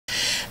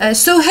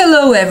So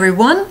hello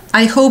everyone,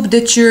 I hope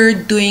that you're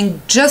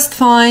doing just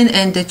fine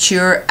and that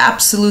you're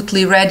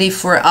absolutely ready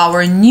for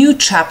our new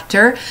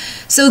chapter.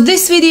 So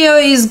this video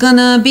is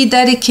gonna be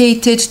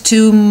dedicated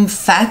to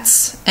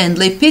fats and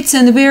lipids,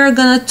 and we're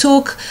gonna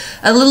talk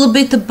a little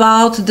bit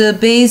about the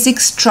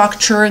basic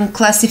structure and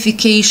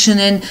classification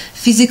and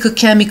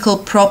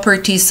physicochemical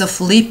properties of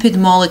lipid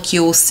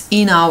molecules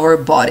in our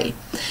body.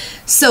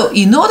 So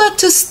in order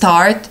to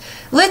start,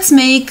 let's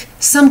make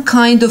some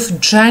kind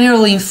of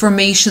general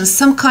information,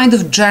 some kind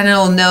of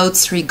general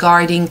notes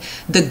regarding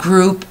the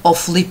group of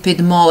lipid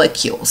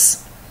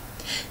molecules.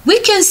 We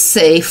can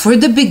say for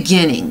the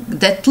beginning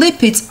that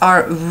lipids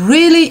are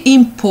really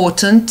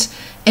important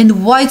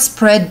and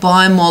widespread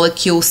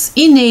biomolecules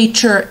in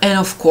nature and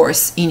of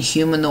course in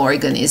human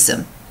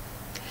organism.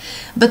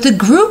 But the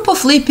group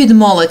of lipid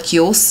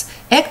molecules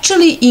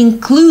actually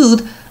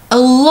include a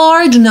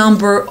large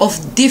number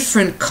of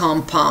different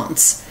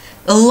compounds,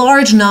 a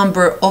large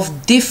number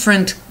of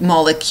different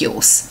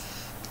molecules,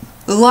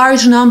 a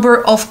large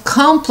number of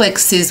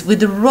complexes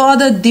with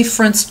rather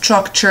different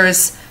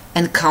structures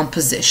and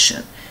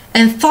composition,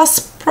 and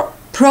thus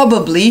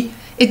probably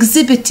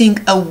exhibiting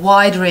a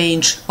wide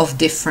range of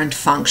different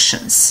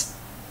functions.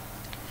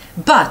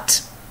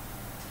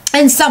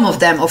 And some of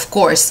them, of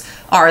course,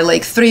 are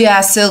like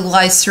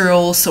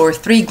 3-acylglycerols or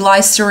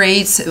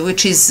 3-glycerates,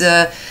 which is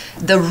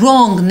the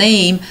wrong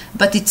name,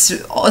 but it's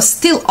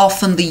still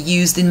oftenly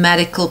used in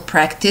medical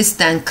practice,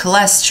 then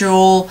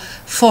cholesterol,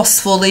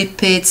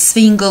 phospholipids,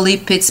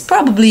 sphingolipids.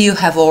 Probably you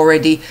have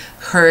already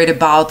heard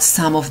about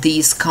some of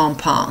these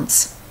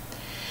compounds.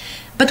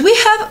 But we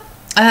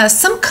have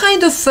some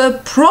kind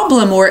of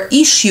problem or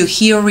issue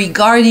here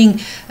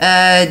regarding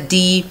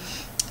the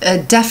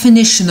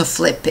definition of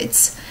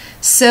lipids.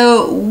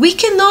 So we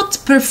cannot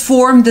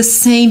perform the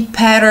same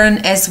pattern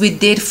as we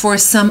did for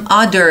some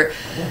other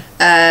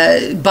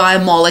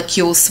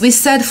biomolecules. We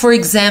said, for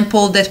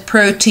example, that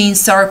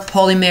proteins are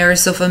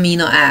polymers of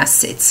amino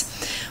acids,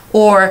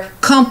 or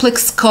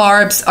complex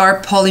carbs are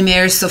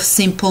polymers of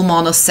simple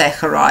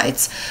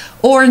monosaccharides,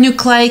 or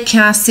nucleic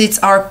acids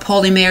are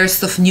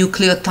polymers of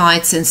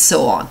nucleotides, and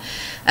so on.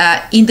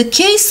 In the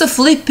case of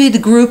lipid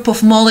group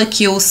of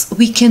molecules,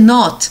 we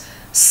cannot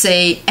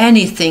say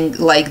anything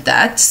like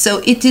that,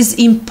 so it is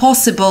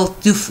impossible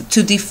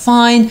to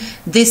define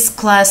this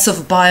class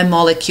of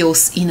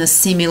biomolecules in a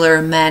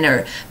similar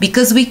manner,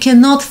 because we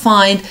cannot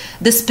find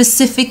the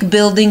specific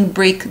building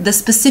brick, the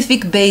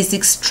specific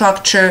basic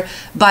structure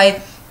by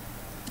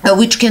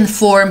which can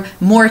form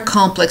more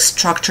complex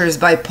structures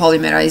by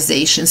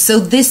polymerization. So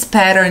this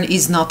pattern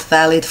is not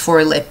valid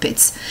for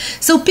lipids.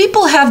 So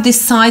people have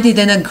decided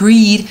and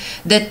agreed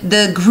that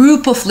the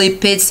group of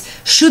lipids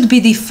should be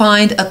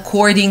defined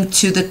according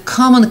to the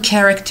common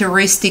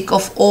characteristic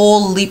of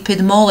all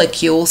lipid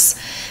molecules.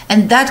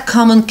 And that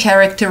common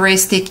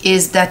characteristic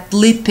is that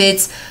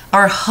lipids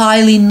are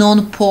highly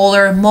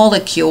nonpolar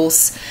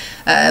molecules,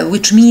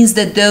 which means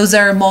that those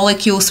are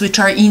molecules which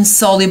are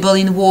insoluble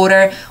in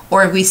water,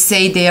 or we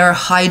say they are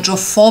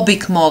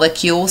hydrophobic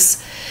molecules.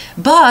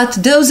 But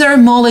those are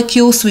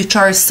molecules which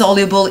are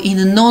soluble in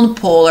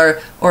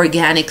nonpolar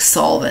organic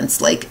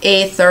solvents like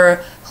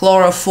ether,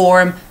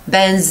 chloroform,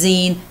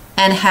 benzene,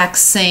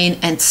 N-hexane,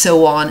 and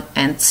so on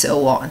and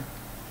so on.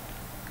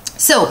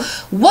 So,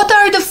 what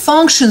are the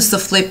functions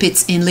of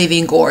lipids in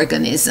living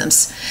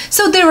organisms?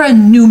 So there are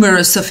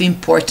numerous of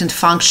important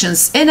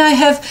functions, and I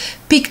have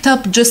picked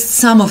up just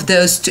some of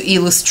those to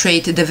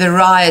illustrate the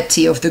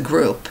variety of the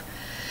group.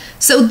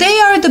 So they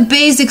are the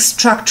basic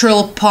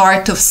structural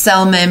part of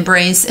cell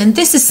membranes, and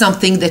this is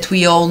something that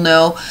we all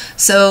know.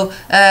 So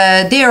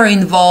they are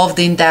involved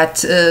in that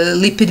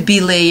lipid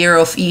bilayer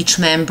of each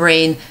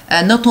membrane,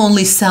 not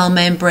only cell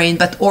membrane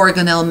but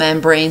organelle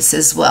membranes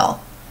as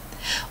well.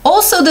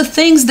 Also, the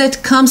things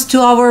that comes to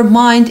our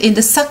mind in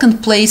the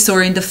second place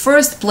or in the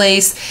first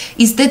place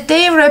is that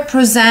they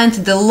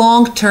represent the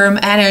long-term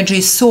energy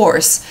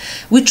source,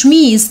 which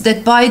means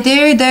that by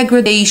their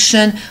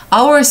degradation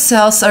our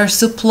cells are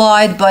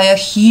supplied by a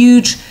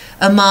huge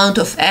amount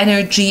of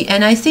energy,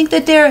 and I think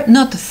that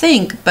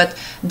but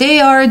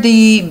they are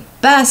the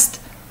best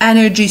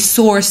energy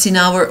source in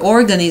our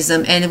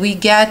organism, and we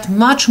get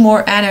much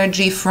more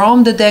energy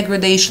from the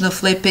degradation of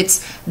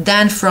lipids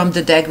than from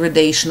the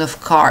degradation of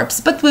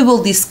carbs. But we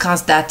will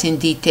discuss that in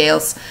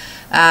details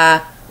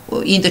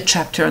in the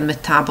chapter on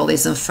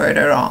metabolism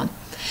further on.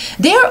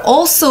 They are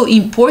also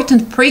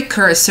important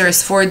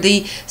precursors for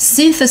the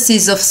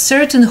synthesis of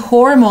certain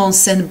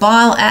hormones and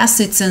bile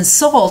acids and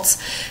salts.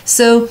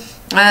 So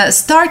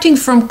starting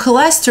from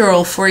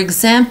cholesterol, for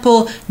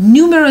example,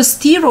 numerous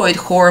steroid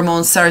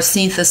hormones are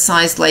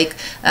synthesized, like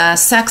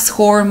sex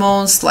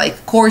hormones,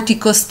 like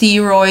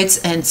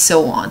corticosteroids, and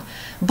so on.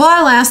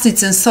 Bile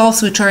acids and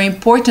salts, which are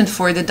important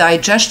for the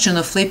digestion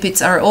of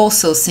lipids, are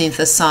also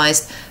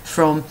synthesized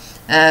from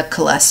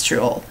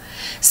cholesterol.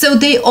 So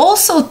they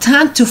also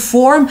tend to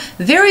form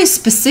very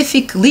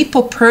specific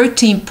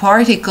lipoprotein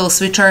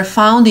particles which are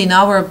found in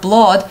our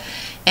blood,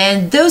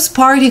 And those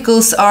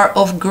particles are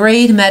of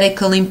great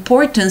medical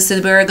importance,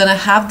 and we're going to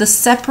have the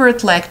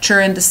separate lecture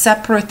and the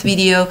separate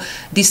video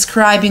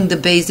describing the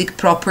basic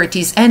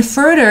properties, and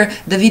further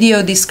the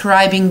video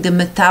describing the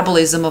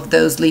metabolism of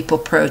those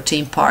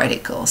lipoprotein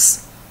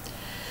particles.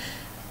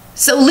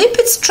 So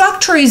lipid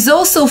structure is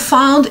also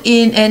found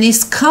in and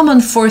is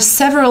common for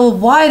several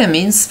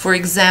vitamins, for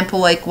example,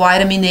 like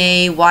vitamin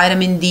A,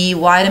 vitamin D,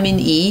 vitamin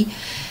E,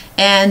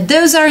 and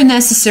those are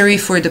necessary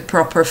for the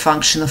proper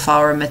function of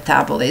our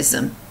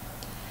metabolism.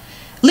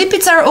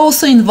 Lipids are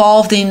also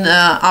involved in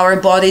our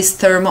body's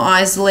thermal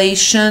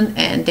isolation,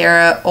 and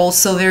they're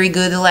also very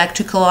good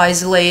electrical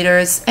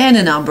isolators and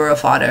a number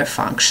of other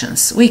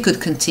functions. We could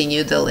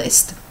continue the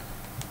list.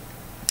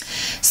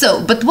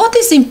 So, but what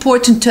is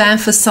important to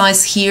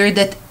emphasize here,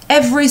 that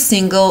every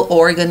single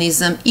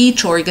organism,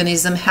 each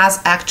organism has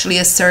actually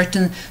a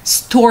certain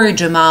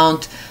storage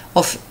amount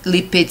of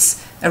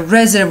lipids, a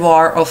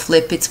reservoir of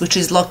lipids, which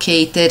is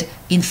located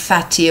in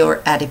fatty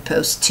or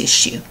adipose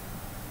tissue.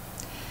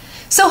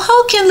 So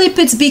how can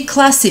lipids be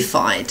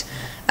classified?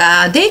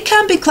 They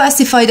can be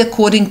classified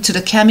according to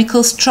the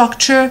chemical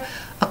structure,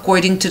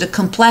 according to the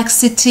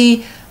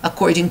complexity,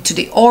 according to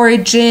the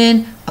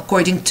origin,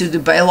 according to the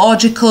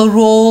biological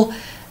role.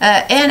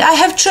 And I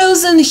have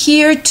chosen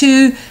here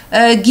to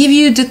give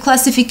you the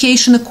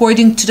classification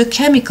according to the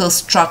chemical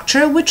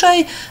structure, which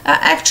I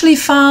actually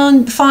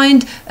find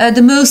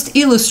the most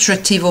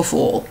illustrative of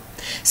all.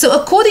 So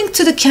according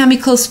to the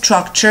chemical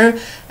structure,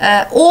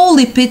 all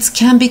lipids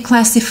can be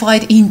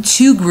classified in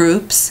two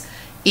groups,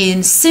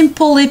 in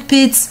simple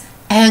lipids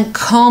and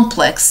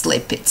complex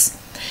lipids.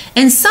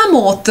 And some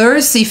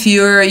authors, if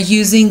you're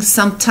using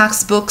some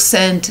textbooks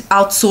and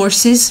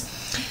outsources,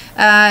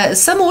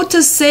 some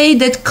authors say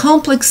that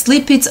complex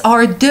lipids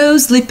are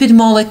those lipid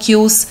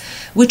molecules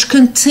which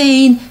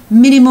contain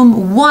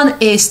minimum one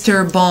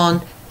ester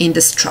bond in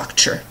the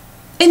structure.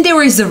 And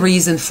there is a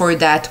reason for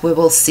that. We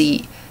will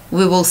see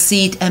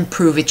it and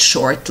prove it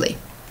shortly.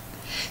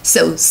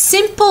 So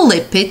simple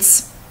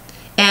lipids,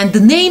 and the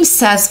name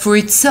says for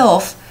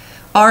itself,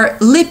 are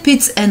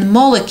lipids and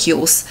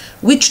molecules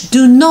which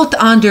do not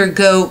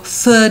undergo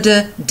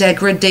further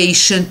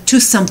degradation to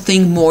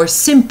something more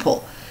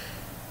simple.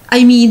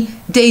 I mean,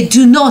 they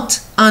do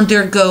not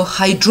undergo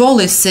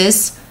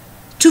hydrolysis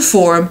to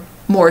form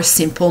more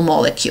simple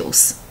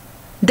molecules.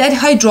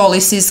 That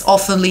hydrolysis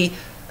often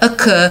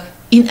occurs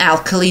in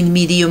alkaline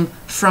medium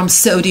from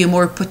sodium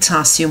or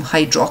potassium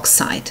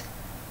hydroxide.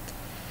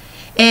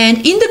 And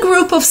in the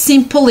group of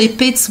simple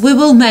lipids, we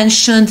will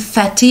mention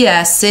fatty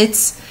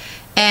acids,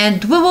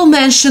 and we will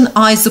mention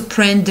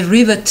isoprene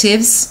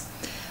derivatives,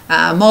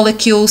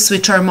 molecules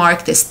which are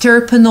marked as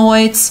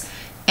terpenoids,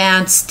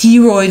 and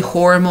steroid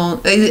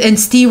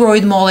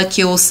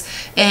molecules,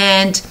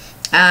 and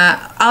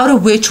out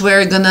of which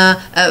we're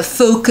gonna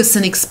focus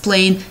and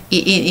explain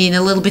in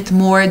a little bit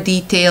more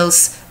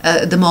details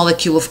the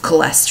molecule of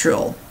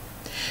cholesterol.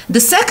 The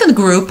second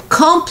group,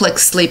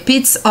 complex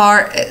lipids,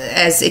 are,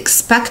 as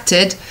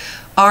expected,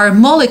 are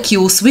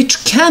molecules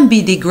which can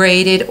be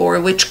degraded or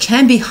which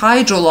can be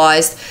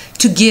hydrolyzed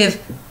to give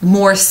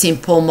more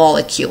simple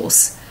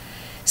molecules.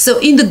 So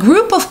in the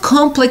group of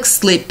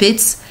complex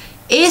lipids,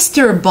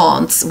 ester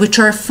bonds, which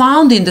are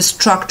found in the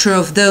structure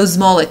of those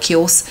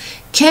molecules,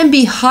 can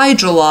be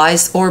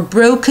hydrolyzed or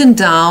broken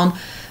down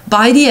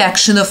by the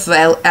action of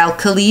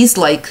alkalis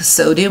like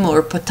sodium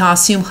or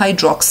potassium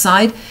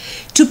hydroxide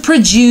to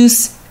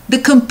produce the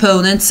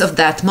components of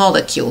that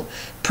molecule,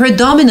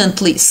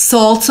 predominantly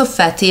salts of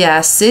fatty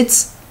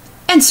acids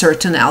and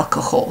certain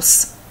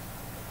alcohols.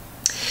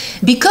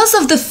 Because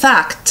of the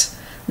fact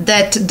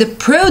that the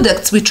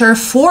products which are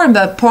formed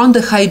upon the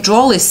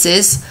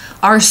hydrolysis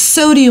are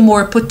sodium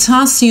or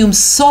potassium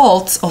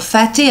salts of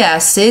fatty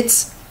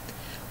acids,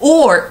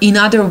 or in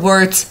other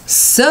words,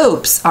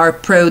 soaps are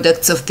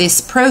products of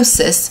this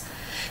process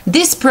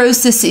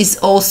is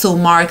also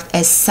marked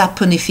as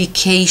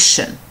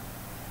saponification.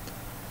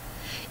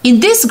 In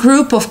this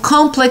group of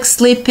complex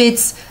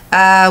lipids,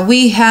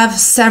 we have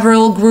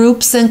several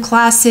groups and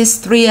classes: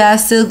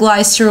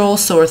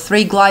 3-acylglycerols or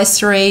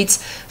 3-glycerates,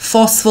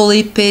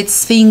 phospholipids,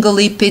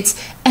 sphingolipids,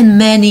 and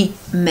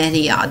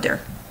many other.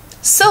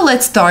 So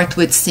let's start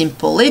with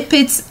simple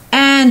lipids,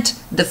 and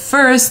the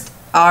first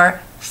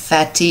are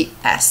fatty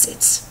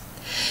acids.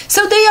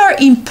 So they are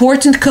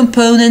important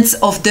components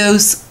of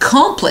those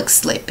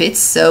complex lipids,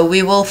 so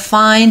we will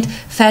find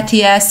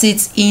fatty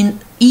acids in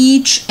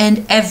each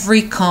and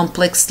every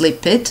complex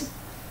lipid.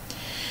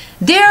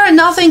 They are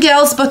nothing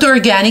else but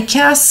organic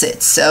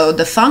acids, so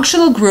the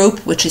functional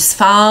group which is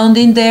found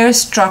in their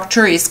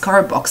structure is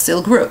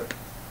carboxyl group.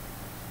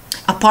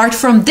 Apart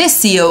from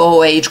this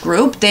COOH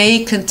group,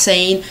 they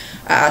contain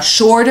a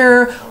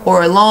shorter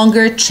or a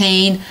longer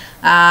chain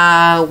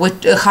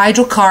with a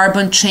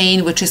hydrocarbon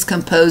chain which is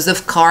composed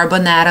of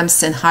carbon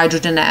atoms and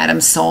hydrogen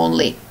atoms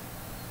only.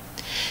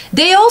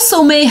 They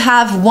also may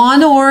have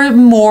one or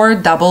more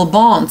double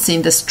bonds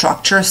in the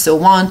structure, so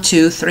 1,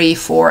 2, 3,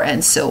 4,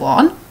 and so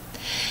on.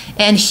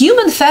 And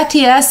human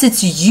fatty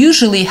acids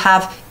usually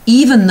have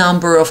even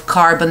number of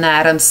carbon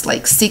atoms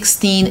like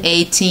 16,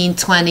 18,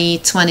 20,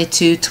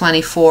 22,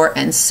 24,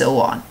 and so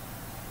on.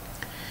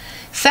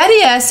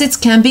 Fatty acids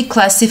can be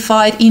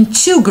classified in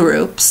two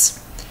groups.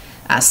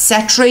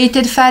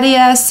 Saturated fatty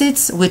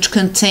acids, which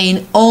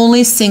contain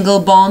only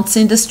single bonds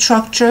in the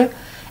structure,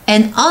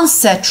 and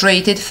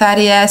unsaturated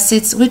fatty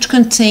acids, which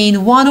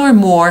contain one or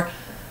more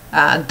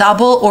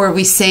double, or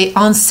we say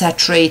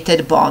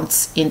unsaturated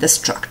bonds in the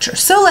structure.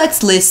 So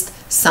let's list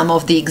some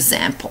of the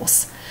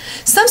examples.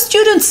 Some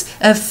students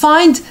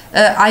find,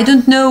 I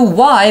don't know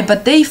why,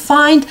 but they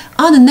find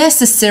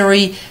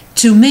unnecessary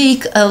to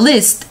make a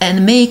list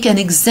and make an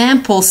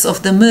examples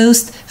of the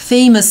most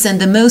famous and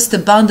the most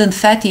abundant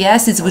fatty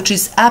acids, which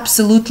is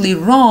absolutely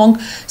wrong.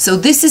 So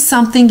this is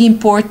something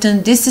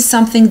important. This is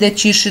something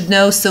that you should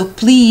know. So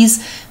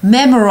please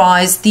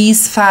memorize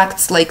these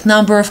facts like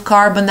number of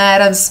carbon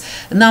atoms,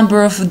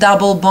 number of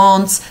double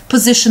bonds,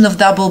 position of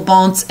double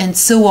bonds, and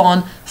so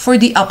on for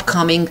the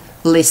upcoming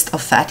list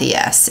of fatty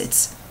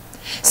acids.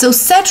 So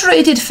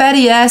saturated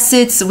fatty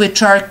acids,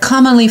 which are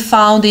commonly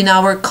found in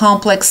our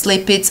complex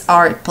lipids,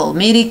 are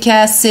palmitic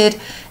acid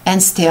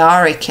and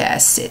stearic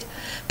acid.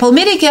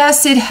 Palmitic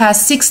acid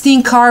has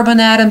 16 carbon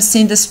atoms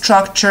in the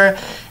structure,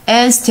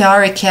 and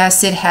stearic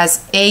acid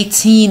has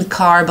 18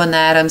 carbon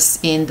atoms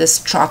in the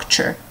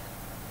structure.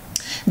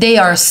 They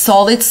are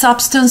solid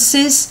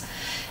substances,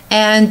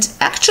 and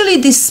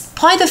actually,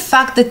 despite the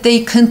fact that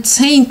they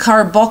contain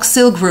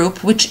carboxyl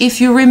group, which,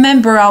 if you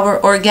remember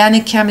our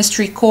organic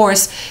chemistry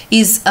course,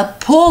 is a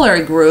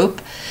polar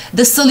group,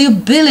 the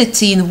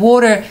solubility in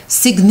water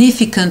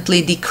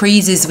significantly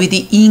decreases with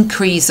the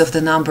increase of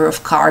the number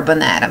of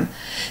carbon atom.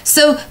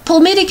 So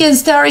palmitic and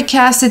stearic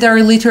acid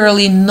are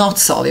literally not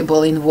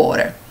soluble in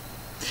water.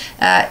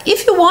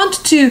 If you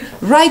want to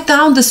write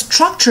down the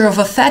structure of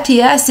a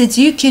fatty acid,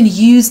 you can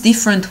use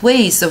different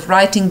ways of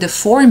writing the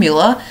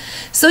formula.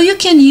 So you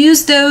can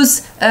use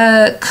those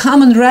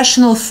common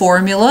rational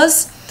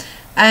formulas.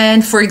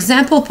 And for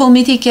example,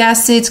 palmitic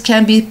acid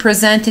can be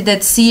presented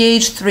at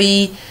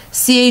CH3,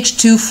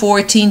 CH2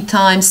 14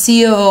 times,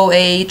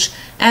 COOH,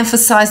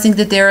 emphasizing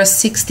that there are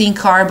 16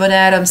 carbon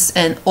atoms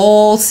and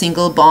all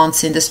single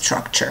bonds in the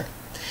structure.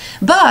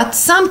 But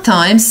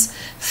sometimes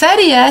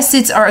fatty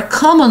acids are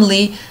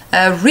commonly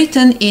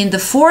written in the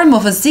form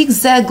of a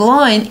zigzag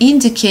line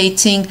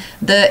indicating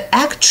the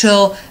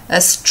actual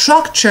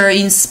structure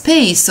in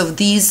space of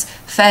these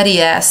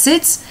fatty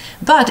acids.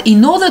 But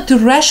in order to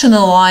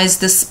rationalize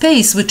the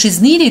space which is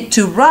needed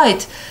to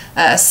write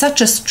such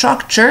a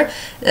structure,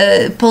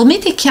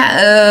 fatty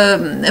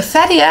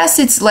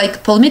acids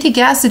like palmitic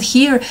acid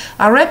here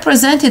are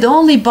represented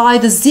only by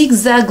the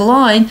zigzag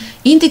line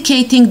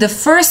indicating the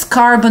first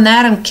carbon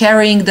atom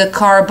carrying the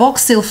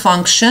carboxyl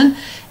function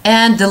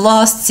and the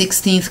last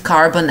 16th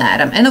carbon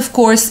atom. And of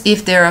course,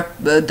 if there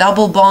are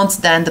double bonds,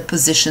 then the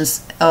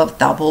positions of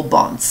double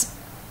bonds.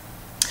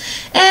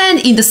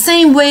 And in the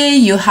same way,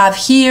 you have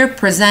here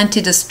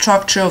presented a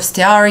structure of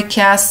stearic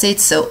acid,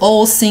 so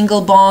all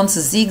single bonds,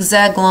 a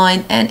zigzag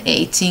line, and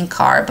 18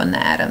 carbon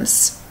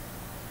atoms.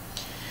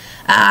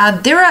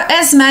 There are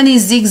as many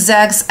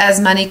zigzags as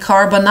many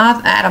carbon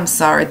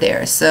atoms are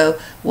there. So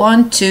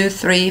 1, 2,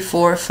 3,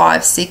 4,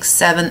 5, 6,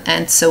 7,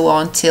 and so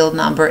on till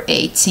number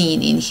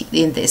 18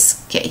 in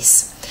this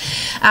case.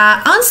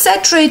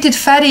 Unsaturated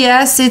fatty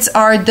acids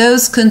are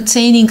those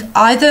containing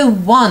either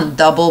one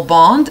double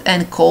bond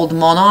and called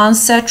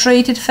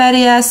monounsaturated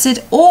fatty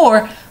acid,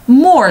 or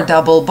more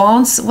double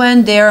bonds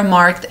when they are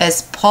marked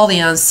as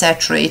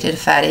polyunsaturated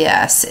fatty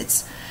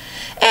acids.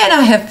 And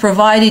I have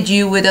provided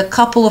you with a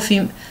couple of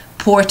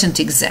important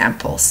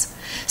examples.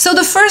 So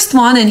the first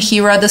one, and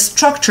here are the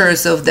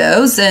structures of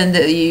those, and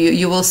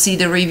you will see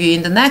the review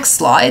in the next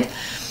slide.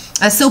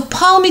 So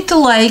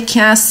palmitoleic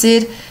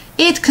acid,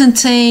 it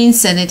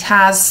contains and it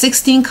has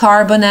 16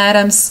 carbon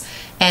atoms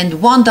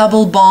and one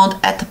double bond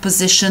at the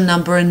position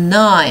number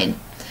 9.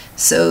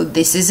 So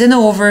this is an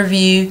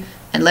overview,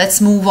 and let's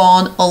move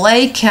on.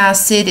 Oleic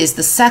acid is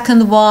the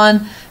second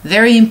one,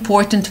 very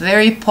important,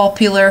 very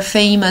popular,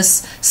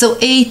 famous. So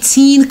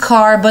 18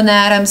 carbon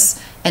atoms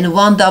and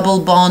one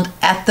double bond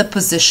at the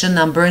position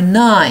number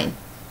 9.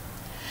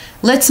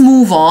 Let's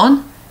move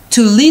on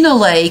to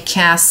linoleic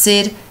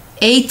acid,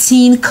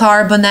 18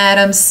 carbon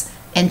atoms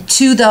and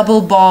 2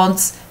 double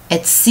bonds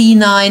at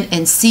C9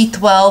 and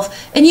C12,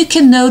 and you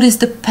can notice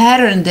the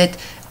pattern that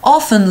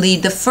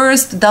oftenly the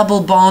first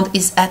double bond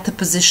is at the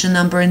position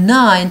number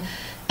 9,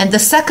 and the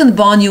second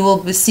bond, you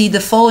will see the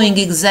following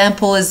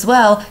example as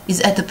well,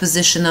 is at the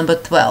position number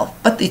 12.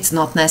 But it's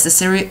not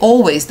necessarily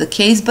always the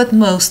case, but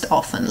most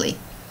oftenly.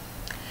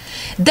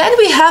 Then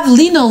we have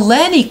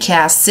linolenic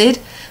acid,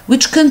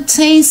 which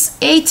contains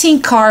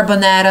 18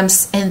 carbon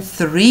atoms and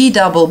 3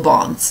 double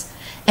bonds.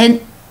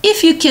 And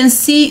if you can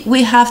see,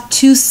 we have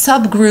two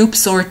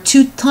subgroups or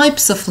two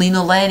types of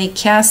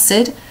linolenic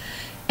acid.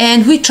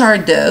 And which are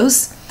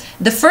those?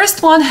 The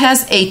first one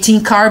has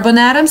 18 carbon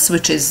atoms,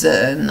 which is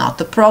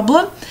not a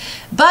problem.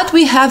 But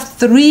we have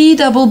 3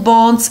 double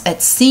bonds at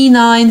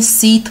C9,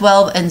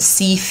 C12, and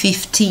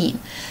C15.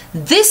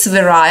 this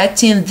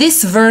variety and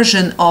this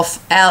version of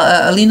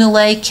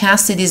linoleic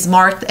acid is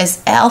marked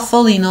as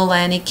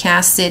alpha-linolenic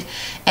acid,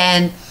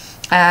 and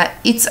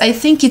I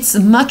think it's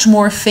much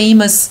more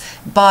famous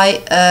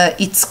by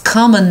its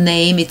common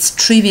name, its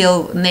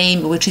trivial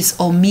name, which is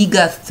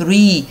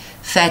omega-3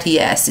 fatty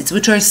acids,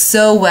 which are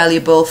so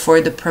valuable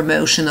for the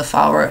promotion of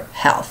our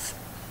health.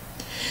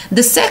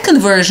 The second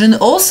version,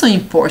 also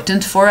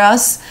important for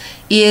us,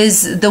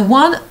 is the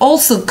one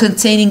also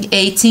containing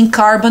 18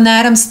 carbon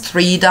atoms,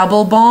 3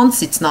 double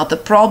bonds. It's not a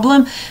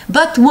problem,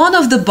 but one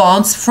of the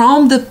bonds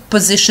from the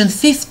position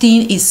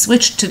 15 is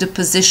switched to the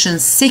position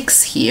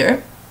 6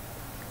 here.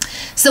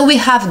 So we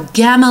have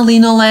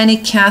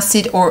gamma-linolenic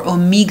acid, or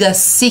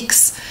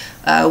omega-6,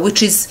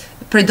 which is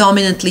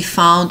predominantly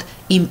found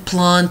in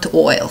plant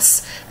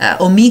oils.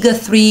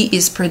 Omega-3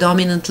 is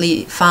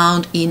predominantly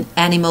found in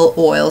animal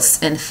oils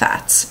and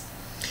fats.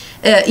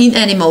 In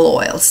animal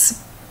oils.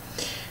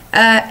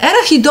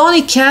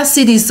 Arachidonic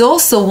acid is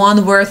also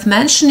one worth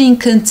mentioning,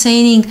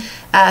 containing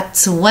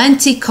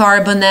 20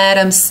 carbon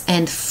atoms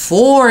and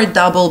 4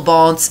 double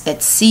bonds at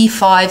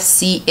C5,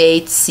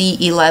 C8,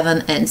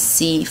 C11, and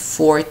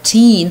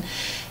C14.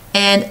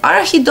 And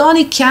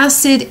arachidonic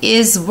acid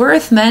is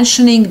worth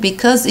mentioning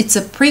because it's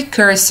a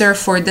precursor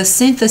for the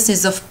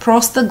synthesis of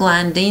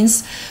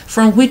prostaglandins,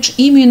 from which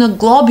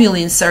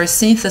immunoglobulins are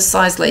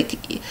synthesized, like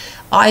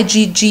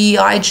IgG,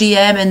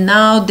 IgM, and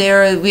now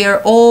we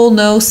are all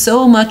know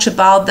so much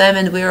about them,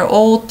 and we are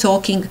all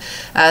talking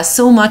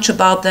so much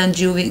about them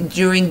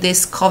during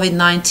this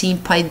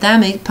COVID-19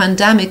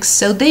 pandemic.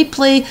 So they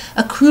play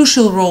a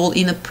crucial role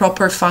in a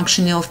proper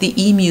functioning of the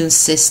immune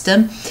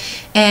system.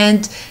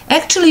 And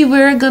actually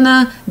we're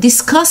gonna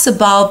discuss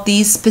about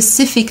these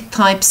specific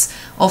types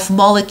of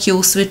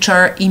molecules, which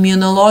are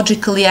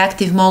immunologically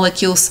active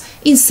molecules,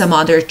 in some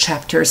other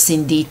chapters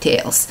in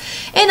details.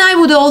 And I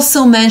would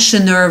also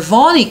mention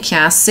nervonic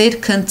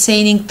acid,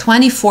 containing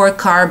 24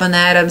 carbon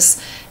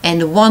atoms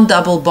and 1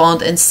 double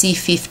bond, and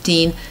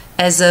C15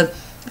 as a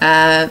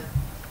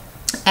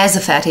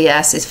fatty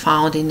acid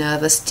found in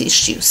nervous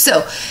tissue.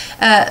 So,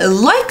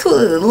 like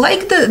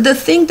the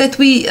thing that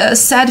we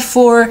said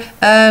for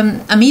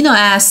amino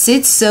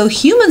acids, so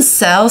human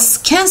cells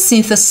can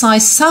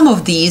synthesize some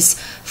of these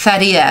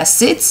fatty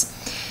acids,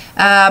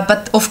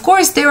 but of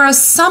course there are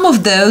some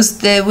of those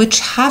which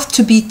have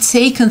to be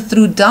taken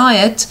through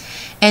diet,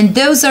 and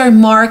those are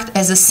marked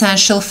as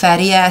essential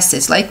fatty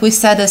acids. Like we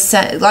said,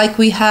 like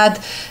we had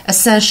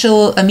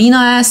essential amino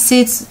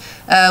acids,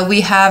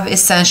 we have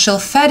essential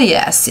fatty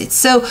acids.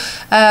 So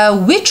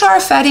which are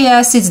fatty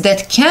acids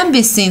that can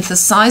be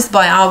synthesized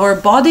by our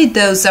body?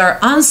 Those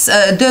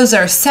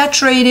are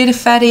saturated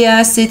fatty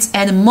acids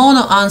and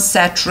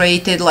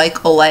monounsaturated, like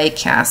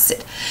oleic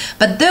acid.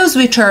 But those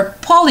which are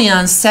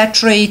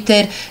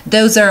polyunsaturated,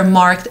 those are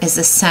marked as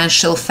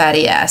essential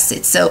fatty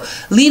acids. So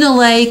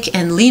linoleic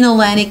and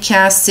linolenic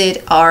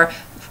acid are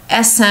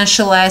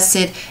essential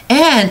acid,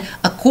 and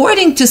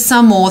according to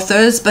some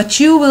authors, but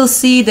you will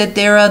see that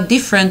there are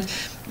different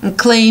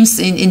claims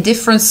in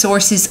different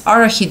sources,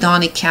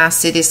 arachidonic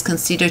acid is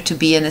considered to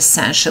be an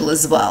essential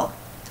as well.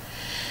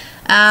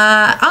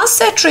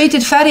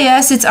 Unsaturated fatty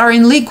acids are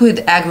in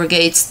liquid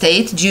aggregate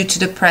state due to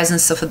the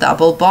presence of a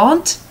double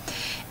bond.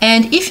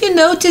 And if you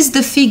notice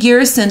the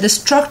figures and the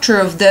structure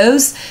of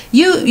those,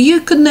 you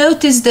could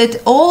notice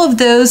that all of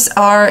those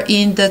are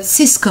in the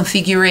cis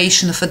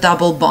configuration of a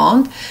double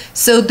bond.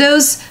 So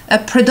those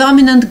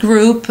predominant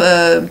group,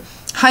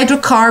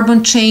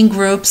 hydrocarbon chain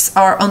groups,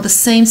 are on the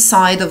same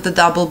side of the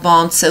double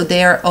bond, so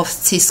they are of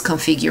cis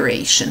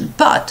configuration.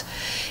 But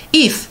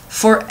if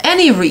for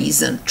any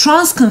reason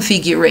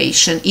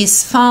transconfiguration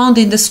is found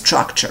in the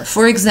structure,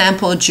 for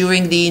example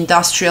during the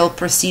industrial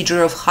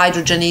procedure of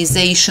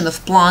hydrogenization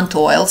of plant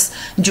oils,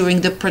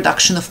 during the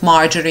production of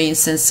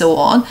margarines and so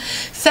on,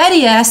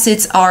 fatty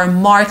acids are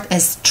marked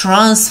as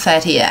trans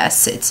fatty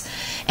acids.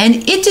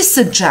 And it is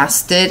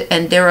suggested,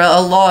 and there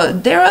are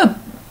a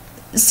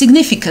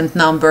significant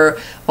number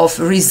of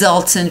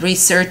results and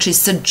research is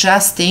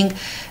suggesting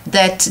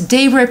that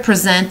they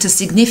represent a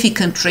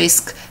significant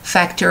risk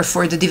factor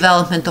for the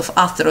development of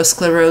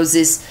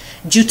atherosclerosis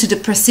due to the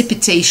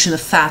precipitation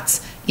of fats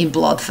in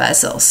blood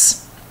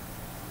vessels.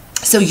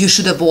 So you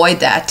should avoid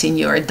that in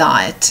your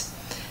diet.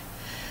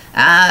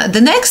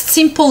 The next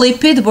simple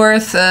lipid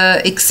worth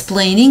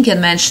explaining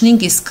and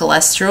mentioning is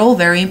cholesterol,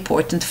 very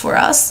important for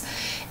us.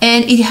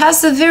 And it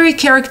has a very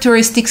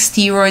characteristic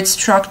steroid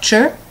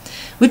structure,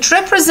 which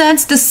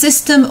represents the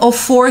system of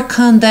 4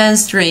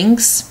 condensed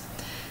rings.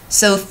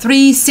 So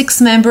 3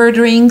 6-membered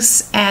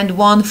rings and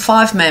 1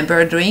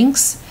 5-membered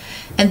rings.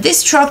 And this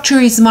structure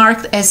is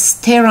marked as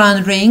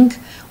steran ring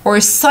or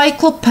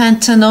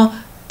cyclopentano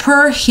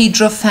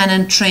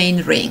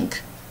perhydrophenantrain ring.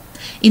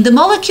 In the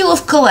molecule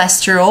of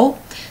cholesterol,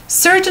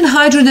 certain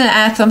hydrogen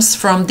atoms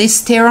from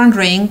this steran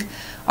ring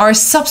are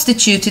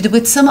substituted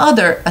with some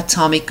other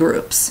atomic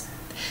groups.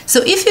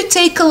 So if you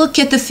take a look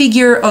at the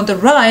figure on the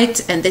right,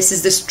 and this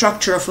is the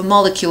structure of a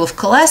molecule of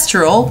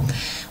cholesterol,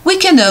 we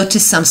can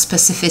notice some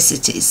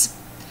specificities.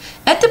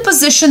 At the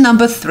position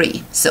number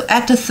 3, so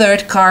at the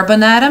third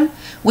carbon atom,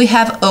 we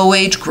have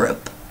OH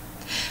group.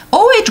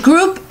 OH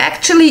group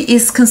actually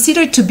is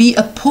considered to be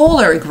a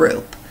polar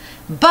group,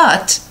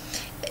 but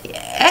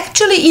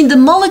actually in the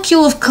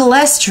molecule of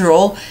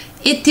cholesterol,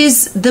 it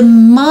is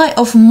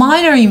of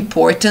minor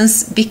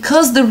importance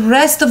because the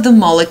rest of the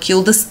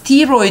molecule, the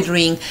steroid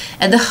ring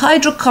and the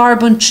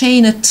hydrocarbon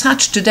chain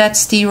attached to that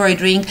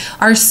steroid ring,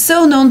 are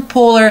so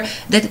non-polar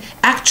that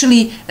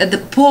actually the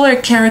polar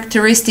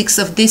characteristics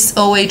of this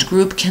OH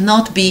group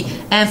cannot be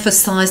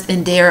emphasized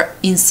and they are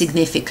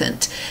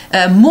insignificant.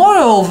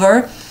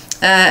 Moreover,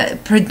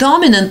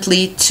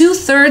 predominantly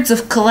 2/3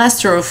 of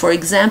cholesterol, for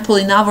example,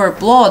 in our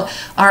blood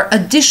are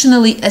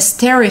additionally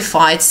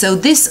esterified. So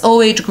this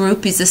OH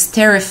group is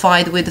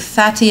esterified with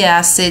fatty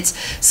acids.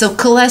 So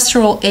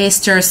cholesterol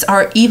esters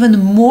are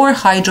even more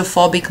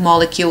hydrophobic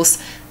molecules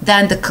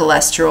than the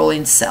cholesterol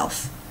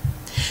itself.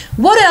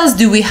 What else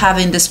do we have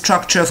in the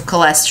structure of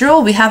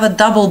cholesterol? We have a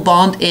double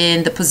bond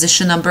in the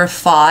position number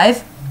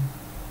 5.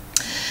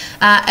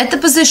 At the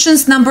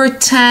positions number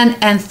 10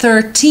 and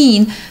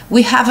 13,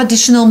 we have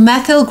additional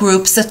methyl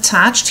groups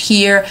attached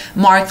here,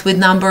 marked with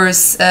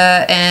numbers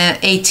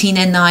 18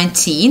 and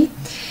 19.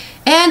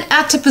 And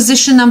at the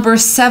position number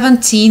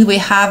 17, we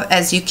have,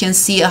 as you can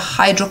see, a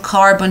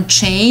hydrocarbon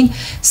chain.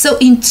 So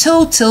in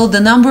total,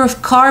 the number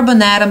of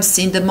carbon atoms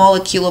in the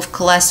molecule of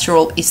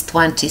cholesterol is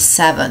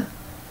 27.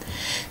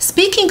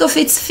 Speaking of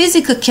its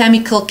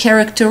physicochemical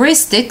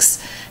characteristics,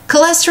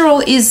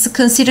 cholesterol is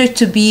considered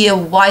to be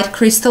a white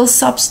crystal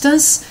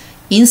substance,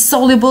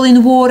 insoluble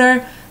in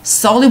water,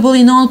 soluble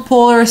in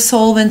nonpolar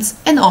solvents,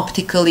 and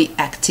optically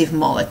active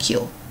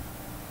molecule.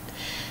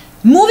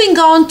 Moving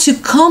on to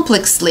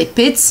complex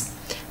lipids,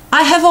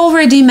 I have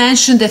already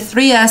mentioned that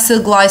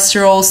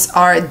 3-acylglycerols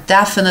are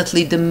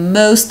definitely the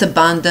most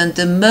abundant,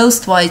 the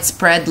most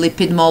widespread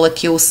lipid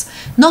molecules,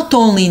 not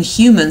only in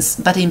humans,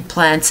 but in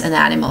plants and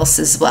animals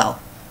as well.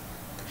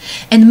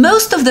 And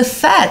most of the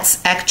fats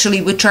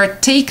actually which are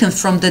taken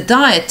from the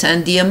diet,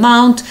 and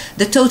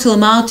the total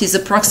amount is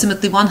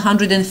approximately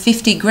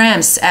 150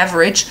 grams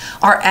average,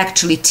 are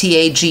actually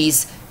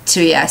TAGs,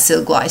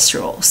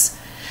 3-acylglycerols.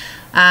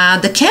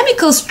 The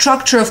chemical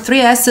structure of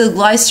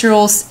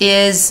 3-acylglycerols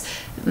is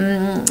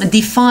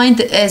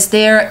defined as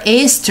their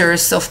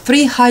esters of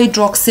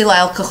 3-hydroxyl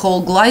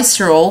alcohol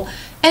glycerol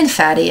and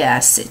fatty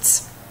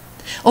acids.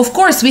 Of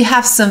course, we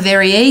have some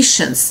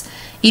variations.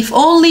 If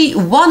only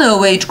one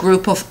OH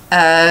group of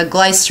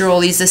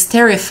glycerol is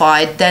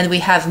esterified, then we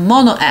have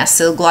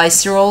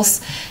monoacylglycerols,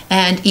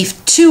 and if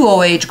 2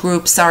 OH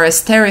groups are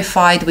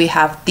esterified, we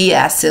have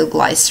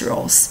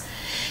diacylglycerols.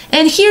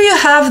 And here you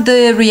have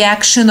the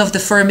reaction of the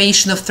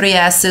formation of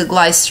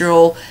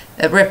 3-acylglycerol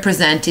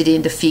represented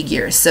in the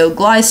figure. So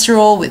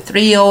glycerol with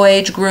 3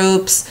 OH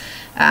groups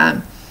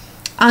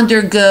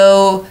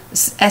undergo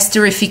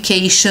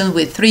esterification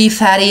with 3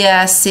 fatty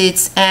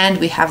acids, and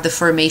we have the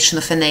formation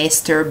of an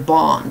ester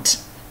bond.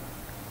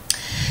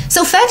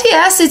 So fatty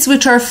acids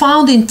which are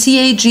found in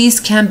TAGs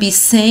can be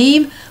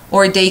same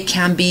or they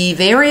can be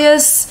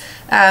various.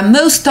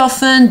 Most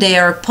often they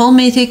are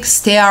palmitic,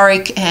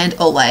 stearic, and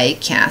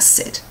oleic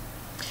acid.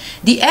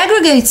 The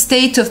aggregate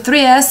state of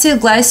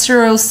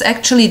 3-acylglycerols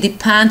actually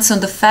depends on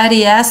the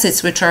fatty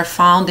acids which are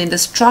found in the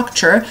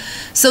structure.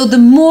 So the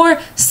more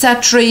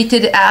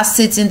saturated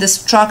acids in the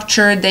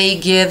structure, they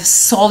give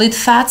solid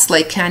fats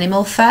like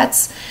animal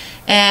fats,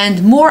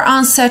 and more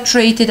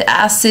unsaturated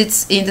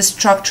acids in the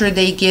structure,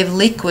 they give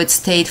liquid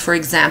state, for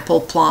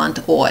example, plant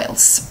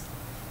oils.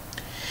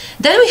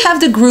 Then we have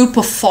the group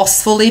of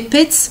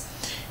phospholipids.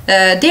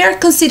 They are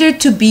considered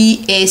to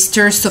be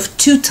esters of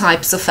 2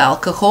 types of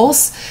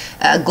alcohols,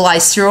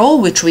 glycerol,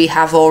 which we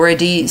have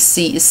already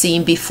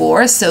seen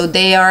before, so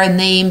they are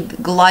named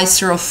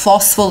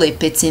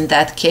glycerophospholipids in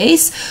that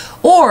case,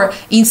 or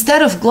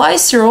instead of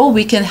glycerol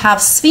we can have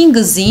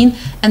sphingosine,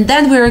 and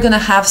then we're going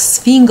to have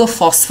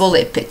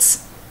sphingospholipids.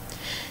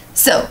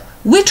 So,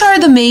 which are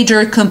the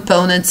major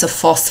components of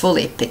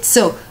phospholipids?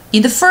 So,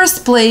 in the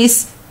first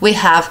place we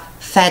have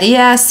fatty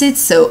acids.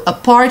 So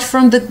apart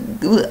from the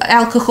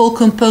alcohol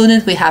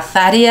component, we have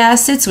fatty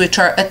acids which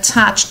are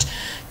attached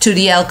to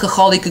the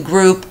alcoholic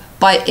group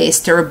by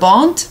ester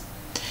bond.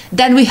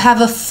 Then we have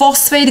a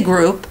phosphate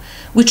group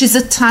which is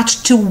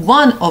attached to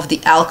one of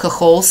the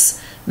alcohols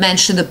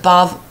mentioned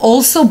above,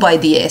 also by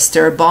the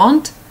ester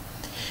bond.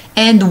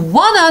 And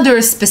one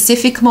other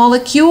specific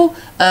molecule,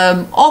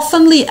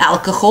 oftenly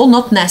alcohol,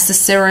 not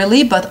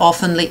necessarily, but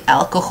oftenly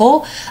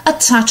alcohol,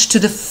 attached to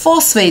the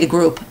phosphate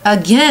group,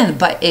 again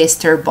by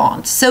ester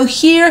bond. So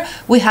here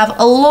we have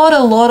a lot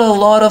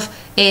of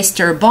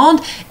ester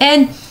bond,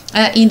 and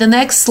in the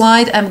next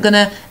slide I'm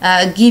gonna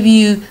give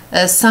you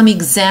some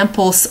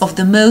examples of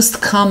the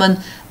most common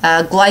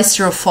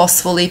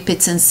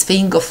glycerophospholipids and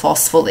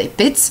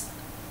sphingospholipids.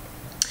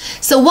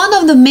 So one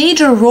of the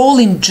major role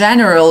in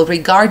general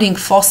regarding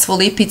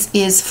phospholipids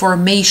is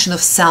formation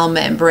of cell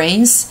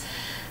membranes,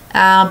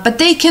 but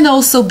they can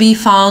also be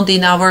found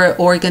in our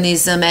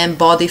organism and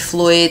body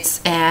fluids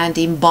and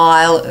in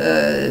bile,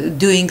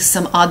 doing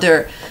some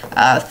other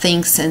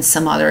things and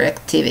some other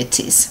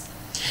activities.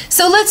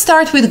 So let's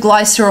start with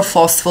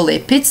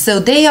glycerophospholipids. So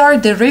they are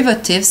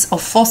derivatives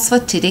of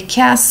phosphatidic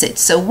acid.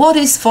 So what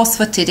is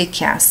phosphatidic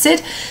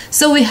acid?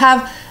 So we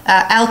have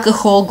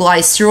alcohol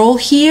glycerol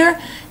here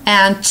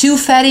and two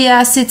fatty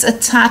acids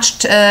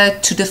attached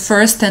to the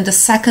first and the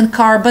second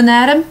carbon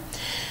atom.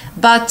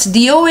 But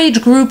the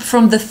OH group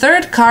from the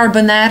third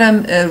carbon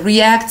atom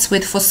reacts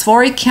with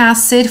phosphoric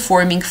acid,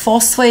 forming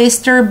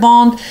phosphoester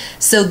bond.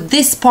 So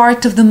this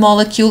part of the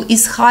molecule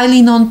is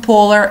highly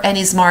nonpolar and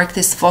is marked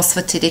as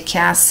phosphatidic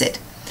acid.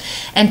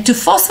 And to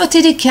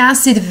phosphatidic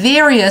acid,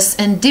 various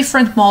and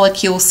different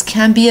molecules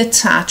can be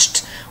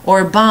attached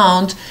or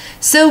bound.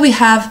 So we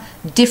have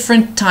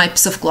different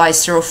types of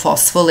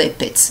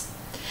glycerophospholipids.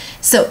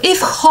 So if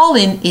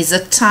choline is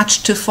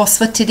attached to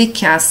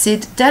phosphatidic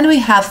acid, then we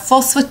have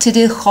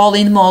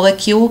phosphatidylcholine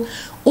molecule,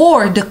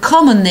 or the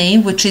common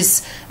name, which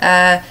is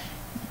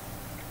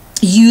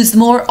used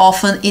more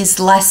often, is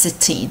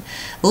lecithin.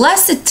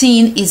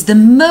 Lecithin is the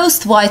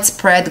most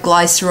widespread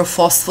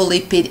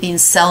glycerophospholipid in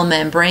cell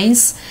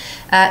membranes.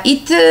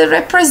 It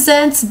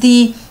represents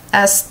the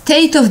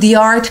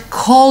state-of-the-art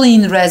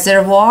choline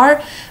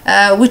reservoir,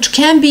 which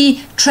can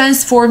be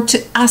transformed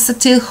to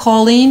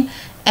acetylcholine,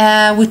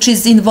 which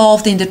is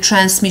involved in the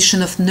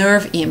transmission of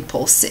nerve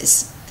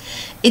impulses.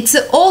 It's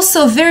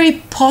also a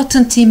very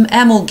potent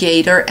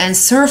emulgator and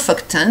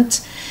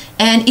surfactant,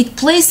 and it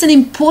plays an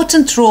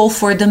important role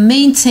for the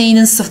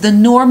maintenance of the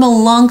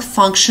normal lung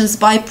functions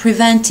by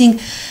preventing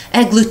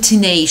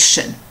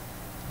agglutination.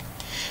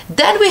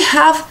 Then we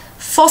have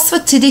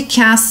phosphatidic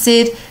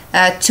acid,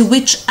 to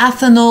which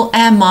ethanol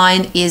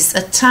amine is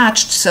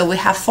attached. So we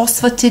have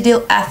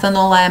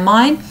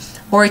phosphatidylethanolamine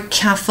or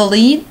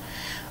caffeine.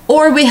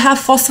 Or we have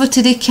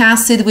phosphatidic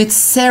acid with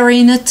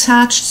serine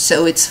attached,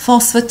 so it's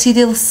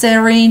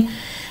phosphatidylserine.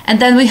 And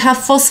then we have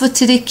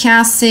phosphatidic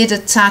acid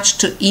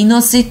attached to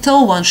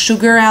inositol, one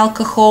sugar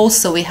alcohol,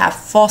 so we have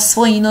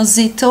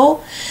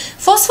phosphoinositol.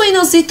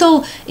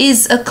 Phosphoinositol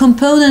is a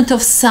component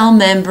of cell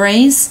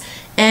membranes,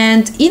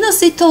 and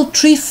inositol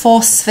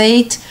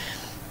triphosphate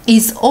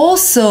is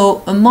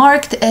also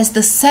marked as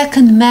the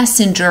second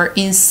messenger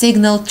in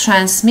signal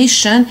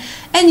transmission,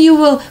 and we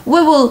will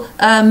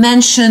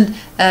mention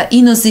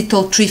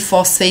inositol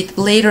triphosphate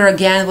later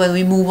again when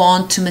we move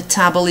on to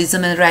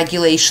metabolism and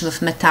regulation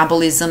of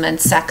metabolism and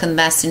second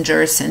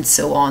messengers and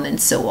so on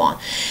and so on.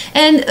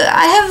 And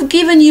I have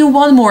given you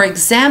one more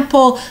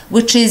example,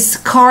 which is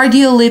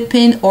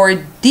cardiolipin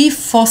or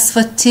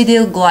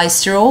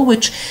diphosphatidylglycerol,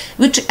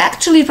 which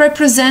actually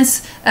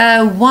represents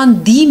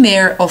one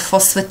dimer of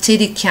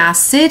phosphatidic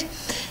acid.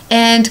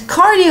 And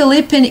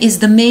cardiolipin is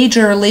the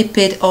major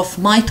lipid of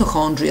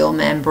mitochondrial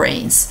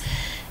membranes.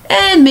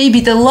 And maybe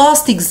the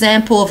last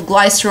example of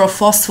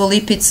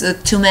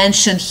glycerophospholipids to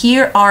mention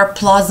here are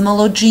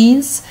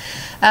plasmalogenes,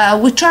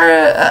 which are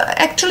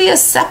actually a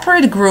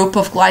separate group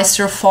of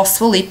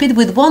glycerophospholipid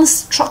with one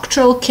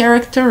structural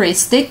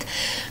characteristic.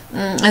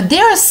 They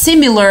are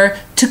similar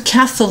to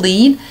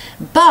caffeine,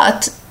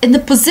 but in the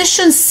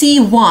position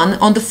C1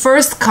 on the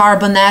first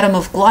carbon atom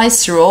of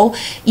glycerol,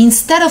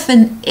 instead of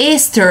an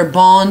ester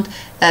bond,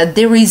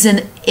 there is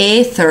an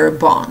ether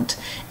bond.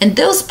 And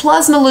those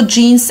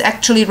plasmalogenes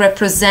actually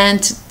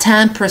represent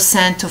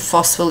 10% of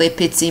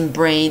phospholipids in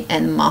brain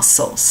and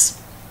muscles.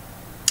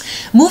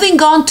 Moving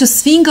on to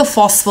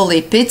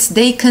sphingophospholipids,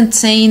 they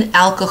contain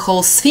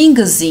alcohol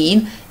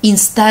sphingosine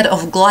instead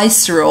of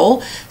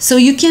glycerol. So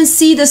you can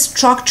see the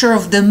structure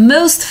of the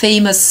most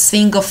famous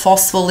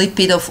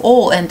sphingophospholipid of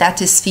all, and that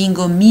is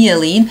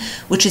sphingomyelin,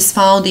 which is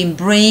found in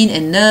brain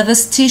and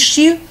nervous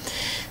tissue.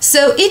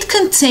 So it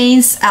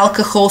contains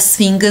alcohol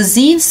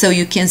sphingosine, so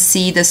you can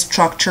see the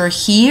structure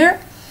here,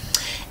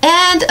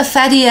 and a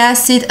fatty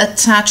acid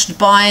attached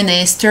by an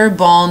ester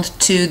bond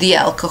to the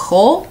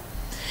alcohol.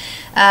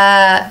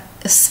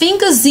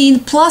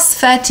 Sphingosine plus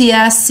fatty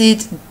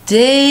acid,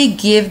 they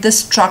give the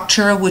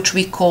structure which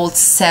we call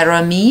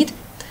ceramide,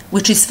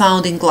 which is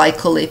found in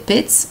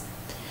glycolipids.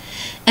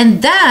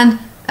 And then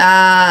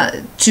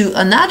to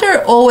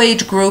another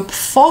OH group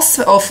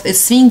of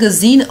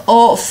sphingosine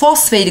or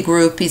phosphate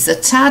group is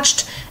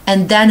attached,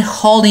 and then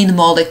choline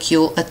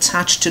molecule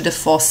attached to the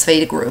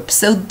phosphate group.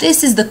 So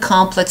this is the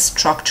complex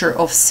structure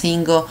of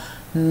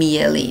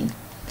sphingomyelin.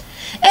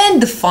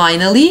 And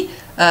finally,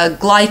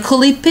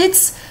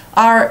 glycolipids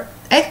are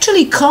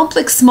actually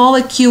complex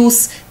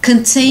molecules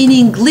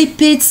containing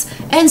lipids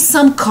and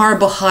some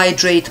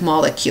carbohydrate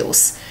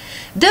molecules.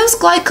 Those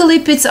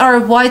glycolipids are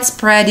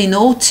widespread in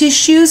all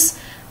tissues,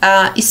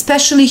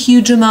 especially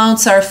huge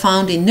amounts are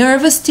found in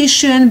nervous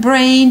tissue and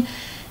brain,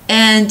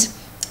 and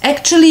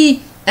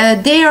actually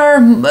they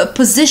are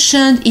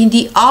positioned in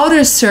the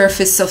outer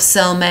surface of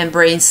cell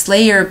membranes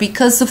layer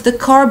because of the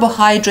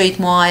carbohydrate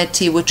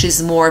moiety, which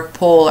is more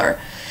polar.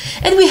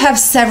 And we have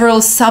several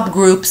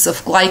subgroups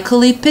of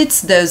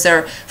glycolipids. Those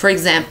are, for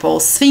example,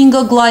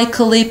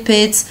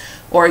 sphingoglycolipids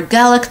or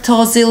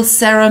galactosyl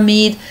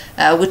ceramide,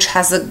 which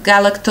has a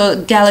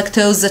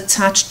galactose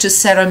attached to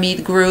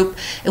ceramide group,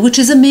 which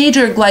is a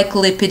major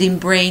glycolipid in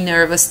brain,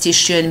 nervous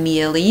tissue, and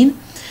myelin.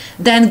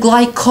 then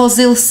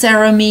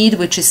glycosylceramide,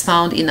 which is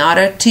found in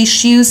other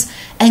tissues,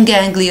 and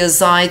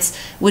gangliosides,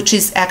 which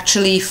is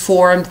actually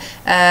formed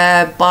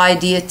by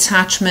the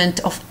attachment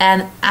of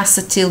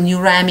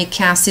N-acetyluramic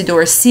acid,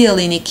 or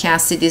sialinic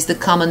acid is the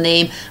common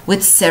name,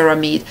 with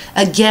ceramide,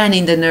 again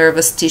in the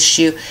nervous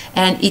tissue,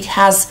 and it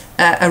has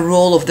a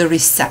role of the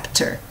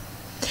receptor.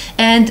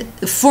 And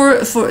for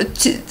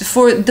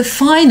the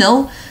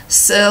final,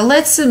 so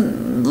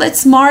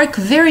let's mark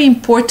very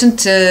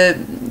important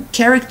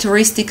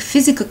characteristic,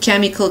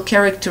 physicochemical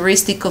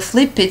characteristic of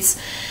lipids,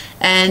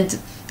 and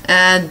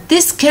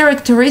this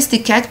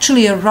characteristic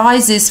actually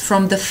arises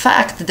from the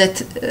fact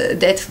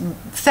that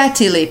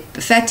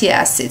fatty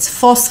acids,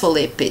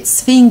 phospholipids,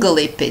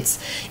 sphingolipids,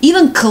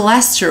 even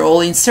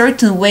cholesterol in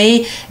certain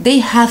way, they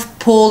have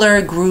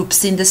polar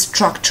groups in the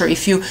structure.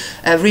 If you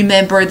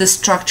remember the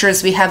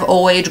structures, we have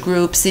OH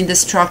groups in the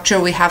structure,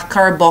 we have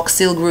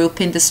carboxyl group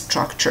in the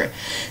structure.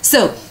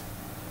 So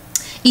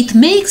it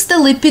makes the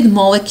lipid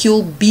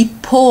molecule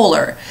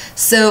bipolar.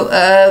 So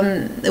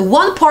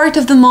one part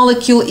of the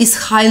molecule is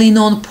highly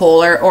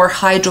nonpolar or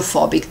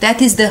hydrophobic.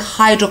 That is the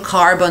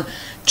hydrocarbon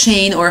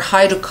chain or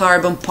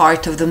hydrocarbon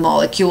part of the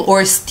molecule,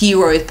 or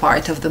steroid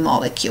part of the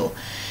molecule.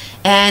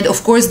 And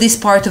of course, this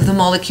part of the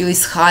molecule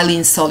is highly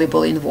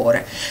insoluble in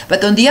water.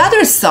 But on the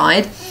other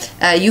side,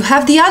 you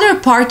have the other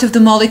part of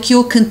the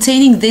molecule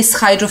containing this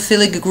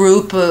hydrophilic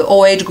group,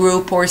 OH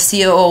group or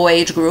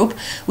COOH group,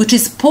 which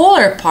is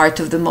polar part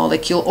of the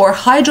molecule, or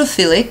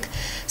hydrophilic.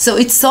 So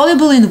it's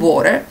soluble in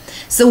water.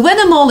 So when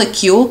a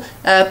molecule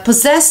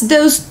possesses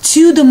those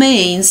two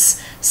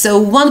domains, so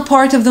one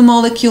part of the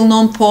molecule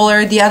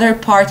non-polar, the other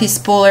part is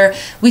polar,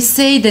 we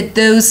say that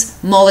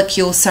those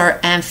molecules are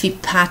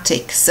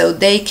amphipathic. So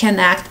they can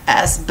act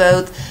as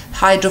both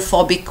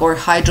hydrophobic or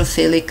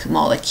hydrophilic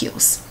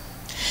molecules.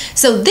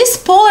 So this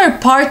polar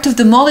part of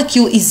the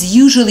molecule is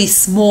usually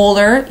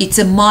smaller, it's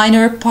a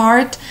minor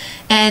part,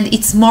 and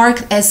it's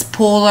marked as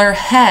polar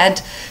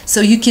head.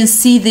 So you can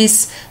see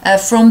this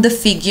from the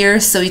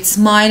figure. So it's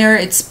minor,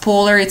 it's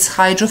polar, it's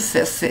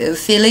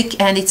hydrophilic,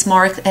 and it's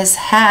marked as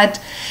head.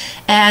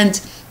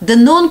 And the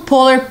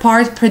non-polar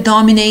part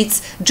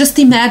predominates. Just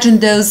imagine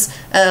those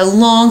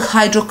long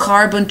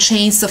hydrocarbon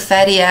chains of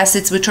fatty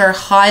acids which are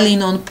highly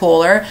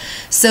non-polar.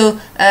 So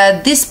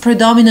this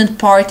predominant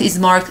part is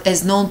marked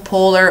as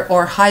non-polar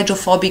or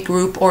hydrophobic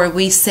group, or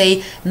we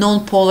say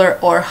non-polar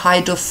or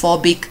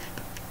hydrophobic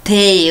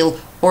tail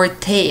or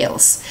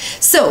tails.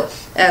 So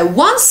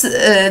once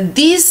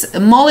these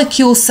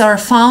molecules are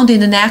found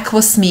in an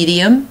aqueous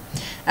medium,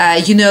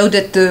 you know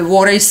that the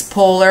water is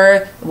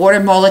polar,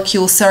 water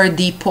molecules are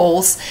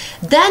dipoles,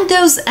 then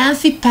those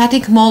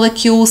amphipathic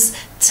molecules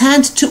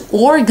tend to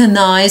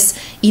organize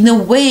in a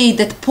way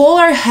that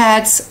polar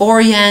heads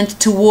orient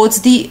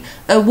towards the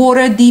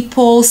water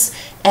dipoles,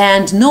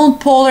 and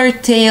non-polar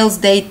tails,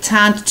 they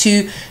tend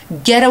to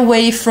get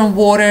away from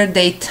water,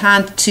 they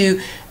tend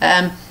to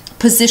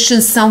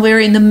position somewhere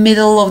in the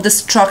middle of the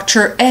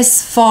structure,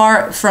 as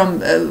far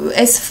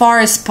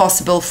as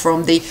possible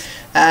from the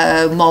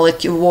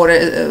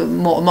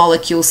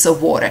molecules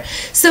of water.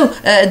 So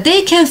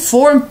they can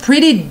form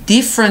pretty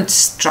different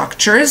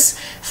structures.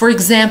 For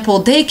example,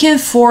 they can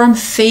form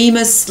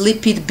famous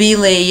lipid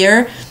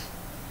bilayer,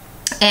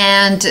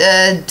 and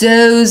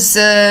those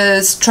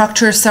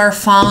structures are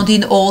found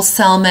in all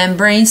cell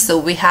membranes. So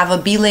we have a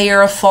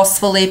bilayer of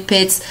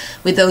phospholipids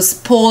with those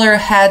polar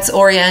heads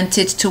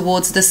oriented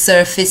towards the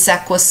surface,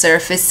 aqueous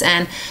surface,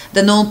 and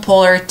the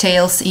non-polar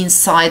tails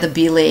inside the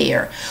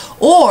bilayer.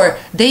 Or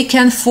they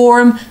can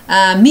form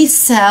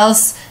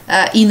micelles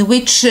in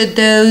which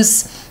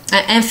those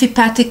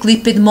amphipathic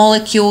lipid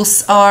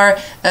molecules are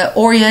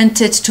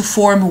oriented to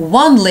form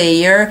one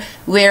layer,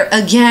 where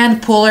again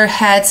polar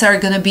heads are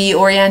going to be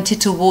oriented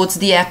towards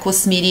the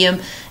aqueous medium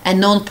and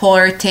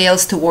non-polar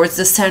tails towards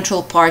the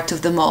central part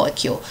of the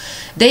molecule.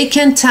 They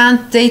tend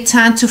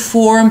to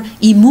form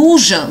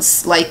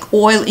emulsions, like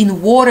oil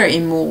in water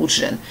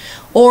emulsion,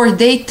 or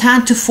they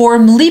tend to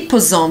form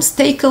liposomes.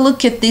 Take a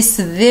look at this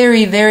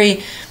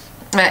very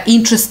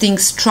interesting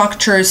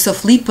structures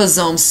of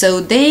liposomes. So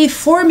they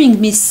forming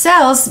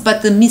micelles,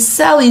 but the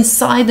micelle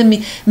inside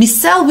the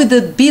micelle with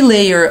a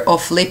bilayer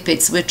of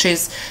lipids, which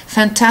is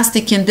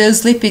fantastic. And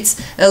those lipids,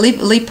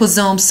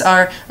 liposomes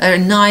are a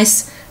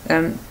nice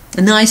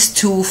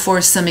tool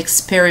for some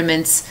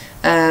experiments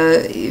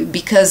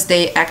because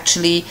they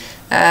actually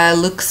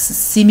looks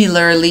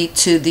similarly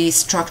to the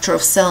structure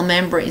of cell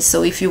membrane.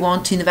 So if you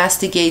want to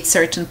investigate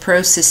certain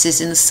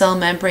processes in the cell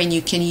membrane,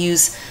 you can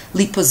use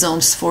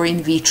liposomes for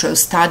in vitro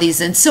studies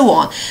and so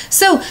on.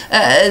 So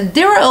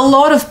there are a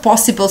lot of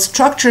possible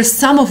structures.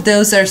 Some of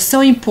those are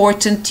so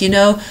important, you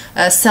know,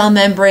 cell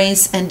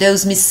membranes, and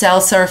those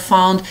micelles are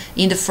found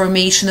in the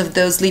formation of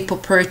those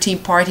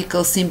lipoprotein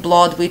particles in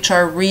blood, which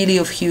are really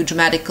of huge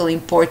medical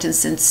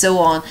importance, and so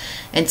on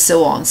and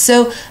so on.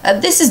 So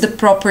this is the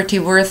property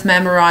worth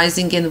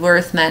memorizing and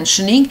worth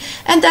mentioning,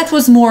 and that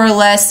was more or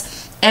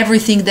less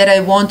everything that I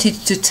wanted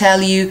to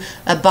tell you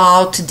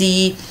about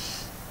the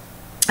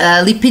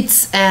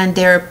lipids and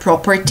their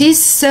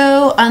properties.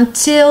 So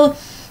until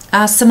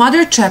some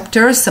other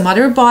chapters, some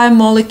other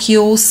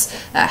biomolecules.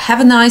 Have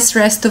a nice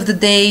rest of the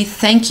day.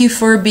 Thank you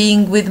for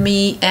being with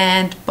me,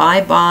 and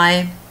bye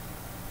bye.